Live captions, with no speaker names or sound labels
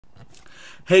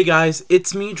Hey guys,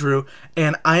 it's me, Drew,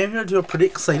 and I am here to do a pretty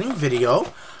exciting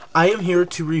video. I am here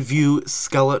to review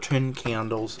Skeleton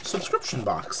Candle's subscription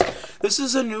box. This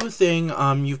is a new thing.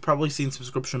 You've probably seen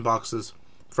subscription boxes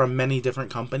from many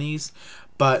different companies,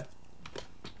 but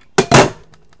there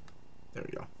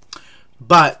we go.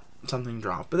 But something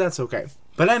dropped, but that's okay.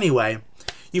 But anyway,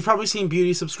 you've probably seen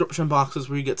beauty subscription boxes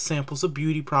where you get samples of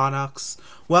beauty products.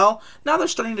 Well, now they're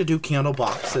starting to do candle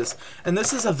boxes. And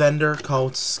this is a vendor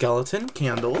called Skeleton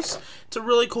Candles. It's a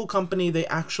really cool company. They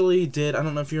actually did, I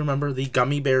don't know if you remember, the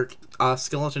gummy bear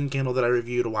skeleton candle that I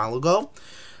reviewed a while ago.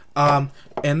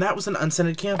 And that was an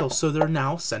unscented candle, so they're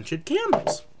now scented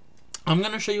candles. I'm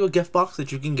going to show you a gift box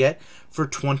that you can get for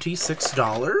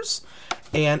 $26.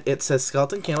 And it says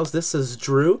Skeleton Candles. This says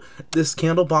Drew. This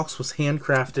candle box was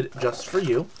handcrafted just for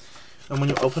you. And when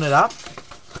you open it up,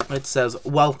 it says,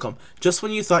 welcome. Just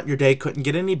when you thought your day couldn't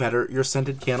get any better, your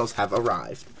scented candles have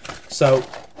arrived. So,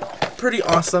 pretty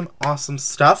awesome, awesome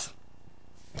stuff.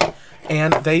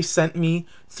 And they sent me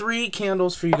 3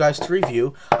 candles for you guys to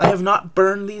review. I have not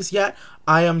burned these yet.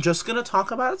 I am just going to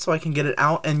talk about it so I can get it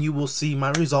out, and you will see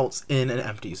my results in an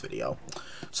empties video.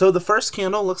 So the first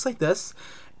candle looks like this,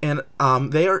 and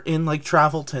they are in like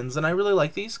travel tins, and I really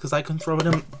like these because I can throw it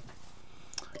in.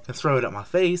 I can throw it at my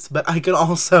face, but I could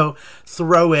also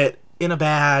throw it in a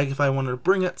bag if I wanted to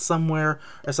bring it somewhere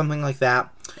or something like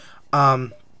that.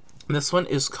 This one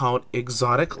is called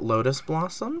Exotic Lotus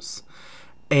Blossoms.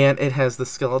 And it has the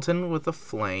skeleton with a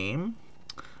flame,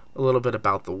 a little bit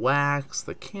about the wax,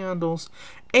 the candles,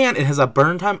 and it has a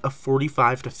burn time of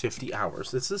 45 to 50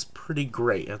 hours. This is pretty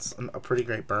great. It's a pretty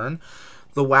great burn.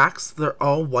 The wax, they're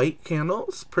all white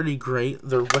candles, pretty great.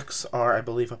 Their wicks are, I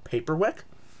believe, a paper wick.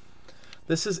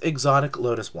 This is Exotic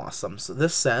Lotus Blossoms.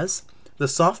 This says, the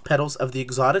soft petals of the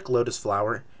exotic lotus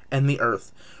flower and the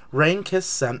earth, rain-kissed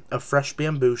scent of fresh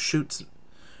bamboo shoots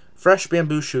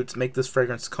make this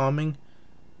fragrance calming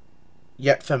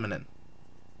yet feminine.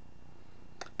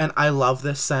 And I love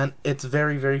this scent. It's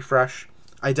very, very fresh.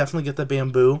 I definitely get the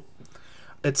bamboo.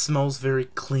 It smells very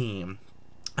clean.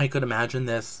 I could imagine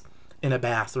this in a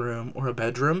bathroom or a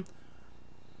bedroom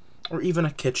or even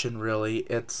a kitchen, really.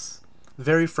 It's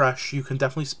very fresh. You can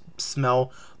definitely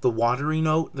smell the watery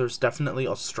note. There's definitely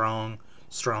a strong,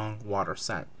 strong water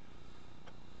scent.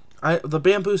 The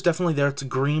bamboo is definitely there. It's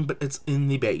green, but it's in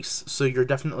the base. So you're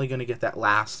definitely going to get that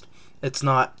last. It's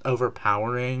not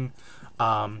overpowering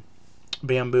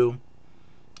bamboo.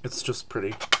 It's just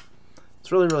pretty.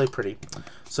 It's really, really pretty.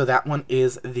 So that one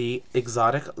is the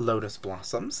Exotic Lotus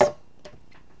Blossoms.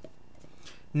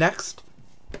 Next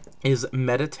is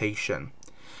Meditation.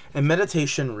 And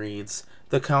Meditation reads,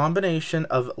 the combination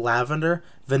of lavender,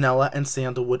 vanilla, and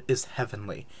sandalwood is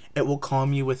heavenly. It will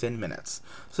calm you within minutes.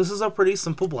 So this is a pretty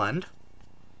simple blend.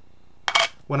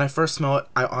 When I first smell it,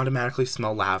 I automatically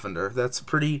smell lavender. That's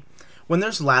pretty... When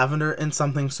there's lavender in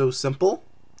something so simple,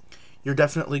 you're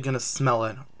definitely going to smell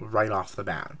it right off the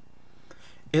bat.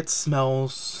 It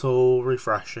smells so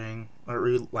refreshing, or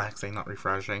relaxing, not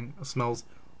refreshing. It smells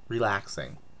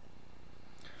relaxing.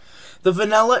 The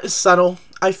vanilla is subtle.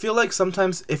 I feel like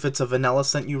sometimes if it's a vanilla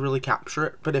scent, you really capture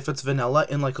it. But if it's vanilla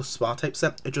in like a spa type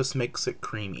scent, it just makes it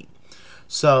creamy.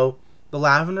 So the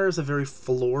lavender is a very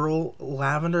floral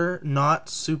lavender, not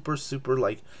super, super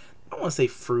like... I don't want to say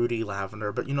fruity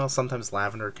lavender, but you know, sometimes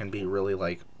lavender can be really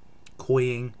like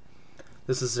cloying.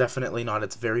 This is definitely not.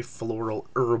 It's very floral,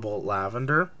 herbal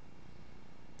lavender.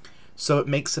 So it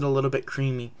makes it a little bit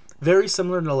creamy. Very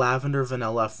similar to lavender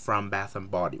vanilla from Bath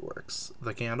 & Body Works,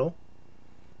 the candle.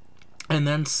 And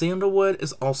then sandalwood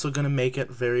is also going to make it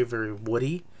very, very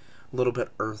woody, a little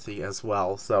bit earthy as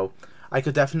well. So I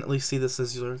could definitely see this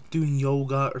as you're doing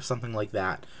yoga or something like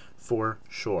that for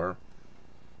sure.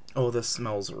 Oh, this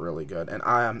smells really good.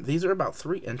 And these are about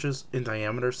 3 inches in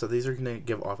diameter, so these are going to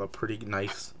give off a pretty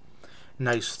nice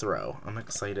throw. I'm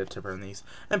excited to burn these.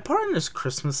 And pardon this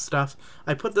Christmas stuff.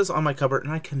 I put this on my cupboard,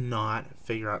 and I cannot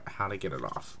figure out how to get it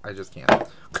off. I just can't.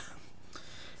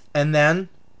 And then,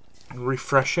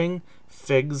 refreshing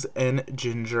figs and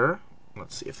ginger.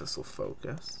 Let's see if this will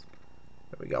focus.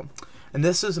 There we go. And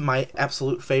this is my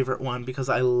absolute favorite one because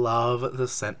I love the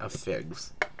scent of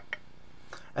figs.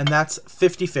 And that's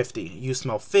 50-50. You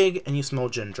smell fig and you smell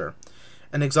ginger.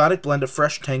 An exotic blend of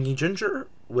fresh, tangy ginger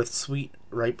with sweet,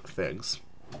 ripe figs.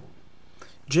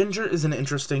 Ginger is an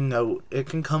interesting note. It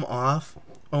can come off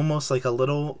almost like a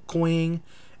little cloying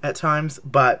at times,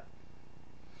 but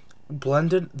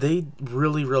blended, they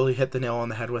really, really hit the nail on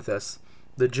the head with this.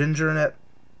 The ginger in it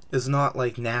is not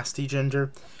like nasty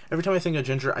ginger. Every time I think of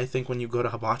ginger, I think when you go to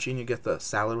hibachi and you get the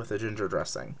salad with the ginger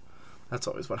dressing. That's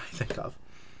always what I think of.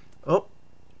 Oh.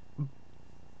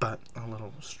 but a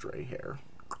little stray hair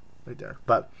right there.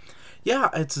 But yeah,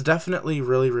 it's definitely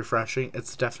really refreshing.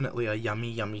 It's definitely a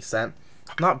yummy, yummy scent.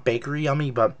 Not bakery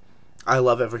yummy, but I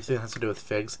love everything that has to do with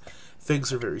figs.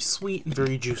 Figs are very sweet and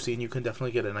very juicy, and you can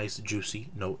definitely get a nice juicy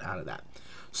note out of that.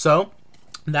 So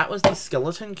that was the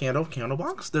Skeleton Candle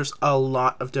box. There's a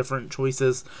lot of different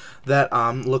choices that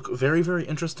look very, very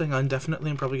interesting. I'm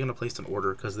probably going to place an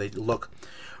order because they look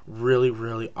really,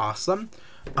 really awesome.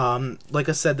 Like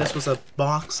I said, this was a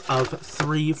box of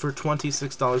 3 for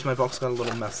 $26. My box got a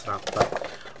little messed up,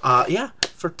 but yeah,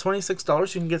 for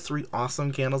 $26 you can get 3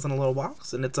 awesome candles in a little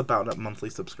box, and it's about a monthly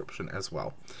subscription as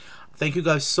well. Thank you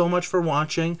guys so much for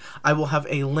watching. I will have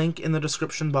a link in the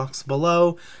description box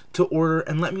below to order,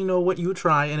 and let me know what you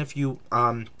try and if you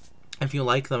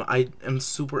like them. I am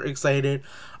super excited.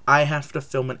 I have to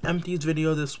film an empties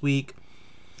video this week,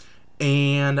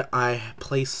 and I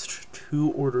placed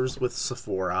 2 orders with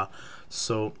Sephora,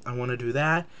 so I want to do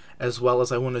that, as well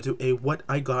as I want to do a what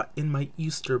I got in my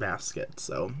Easter basket.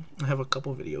 So I have a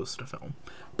couple videos to film.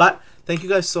 But thank you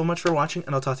guys so much for watching,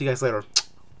 and I'll talk to you guys later.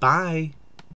 Bye.